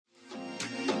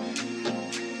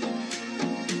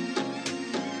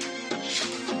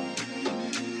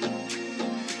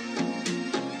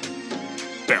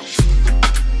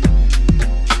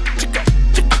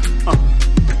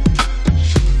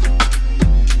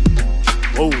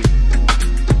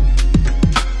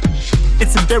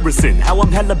embarrassing how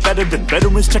I'm hella better than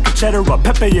veterans. Check a cheddar, I'll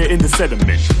pepper you in the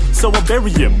sediment. So I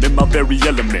bury him in my very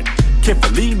element.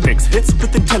 Carefully mix hits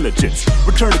with intelligence.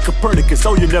 Return to Copernicus,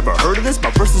 oh you never heard of this?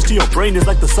 My verses to your brain is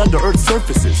like the sun to earth's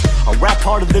surfaces. I rap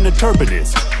harder than a turban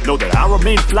is. Know that I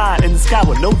remain fly in the sky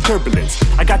with no turbulence.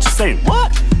 I got you saying,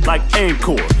 what? Like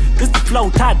Encore. This the flow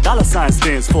Ty dollar sign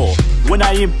stands for. When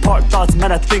I impart thoughts,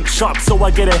 man, I think sharp, so I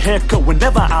get a haircut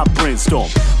whenever I brainstorm.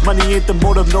 Money ain't the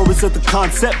motive, nor is it the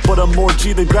concept, but I'm more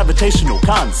G than gravitational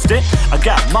constant. I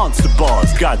got monster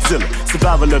bars, Godzilla,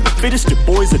 survival of the fittest, your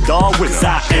boy's a dog winner. Cause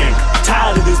I am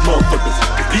tired of these motherfuckers,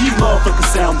 but these motherfuckers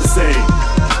sound the same.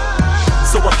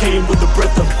 So I came with a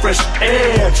breath of fresh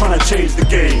air, trying to change the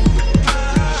game.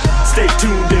 Stay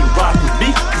tuned and rock with me,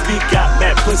 cause we got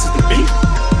mad places to be.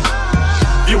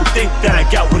 You think that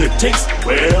I got what it takes?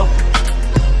 Well,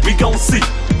 we gon' see.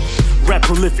 Rap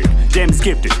prolific, damn it's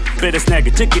gifted. Better snag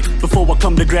a ticket before I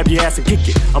come to grab your ass and kick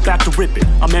it. I'm back to rip it,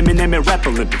 I'm Eminem at Rap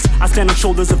Olympics. I stand on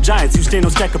shoulders of giants, you stand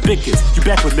on stack of big kids. You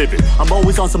back with living, I'm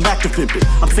always on some active pimping.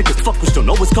 I'm sick as fuck, which don't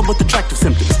always come with attractive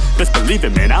symptoms. Best believe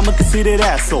it, man, I'm a conceited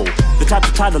asshole. The type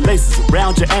to tie the laces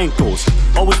around your ankles.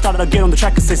 Always thought I'd get on the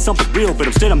track and say something real, but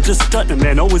instead I'm just stunting,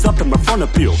 man, always up in my front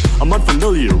appeal. I'm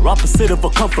unfamiliar, opposite of a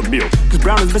comfort meal. Cause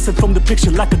brown is missing from the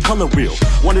picture like a color wheel.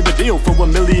 Wanted a deal for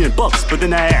 $1 million, but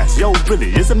then I asked, yo,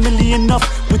 really, is $1 million enough?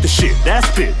 With the shit, that's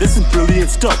it, this is brilliant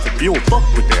stuff. If you don't fuck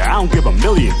with it, I don't give a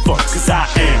million fucks. Cause I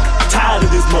am tired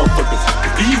of these motherfuckers,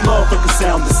 but these motherfuckers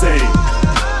sound the same.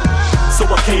 So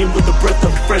I came with a breath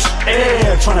of fresh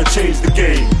air, trying to change the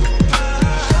game.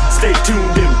 Stay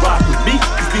tuned and rock with me,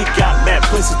 cause we got mad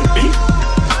places to be.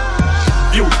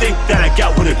 If you think that I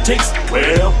got what it takes,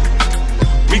 well,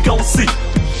 we gon' see.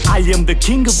 I am the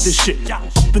king of this shit,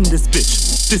 up in this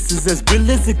bitch. This is as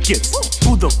real as it gets.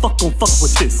 Who the fuck gon' fuck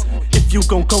with this? If you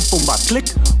gon' come for my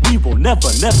clique, we will never,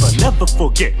 never, never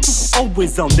forget.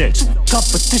 Always on edge,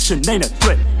 competition ain't a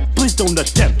threat. Please don't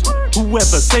attempt,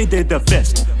 whoever say they're the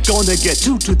best, gonna get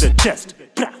you to the chest.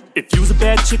 If you's a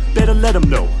bad chick, better let them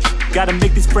know. Gotta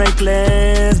make these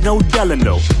Franklins, no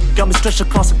Delano. Got me stretched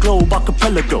across the globe,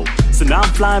 archipelago. So now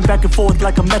I'm flying back and forth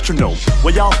like a metronome.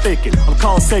 While y'all faking, I'm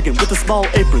Carl Sagan with a small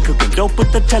apron, cooking dope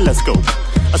with the telescope.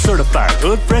 A certified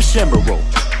hood, fresh emerald.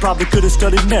 Probably could've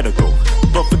studied medical,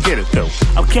 but forget it though.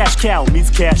 I'm cash cow means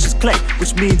cash is clay,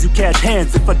 which means you cash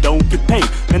hands if I don't get paid.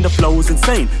 And the flow's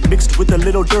insane, mixed with a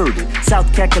little dirty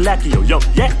South Kakalakio, yo,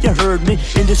 yeah, you heard me.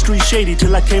 Industry shady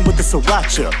till I came with the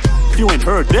sriracha. If you ain't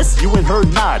heard this, you ain't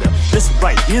heard nada. This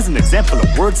right here's an example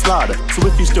of word slaughter. So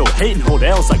if you still hating, hold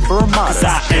L's like Vermont. Cause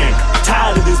I am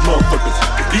tired of these motherfuckers,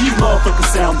 but these motherfuckers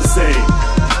sound the same.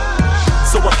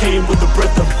 So I came with a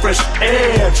breath of fresh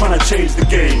air, trying to change the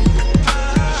game.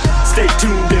 Stay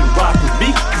tuned and rock with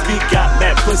me, cause we got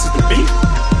mad places to be.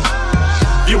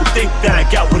 If you think that I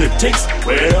got what it takes,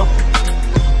 well,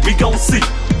 we gon' see.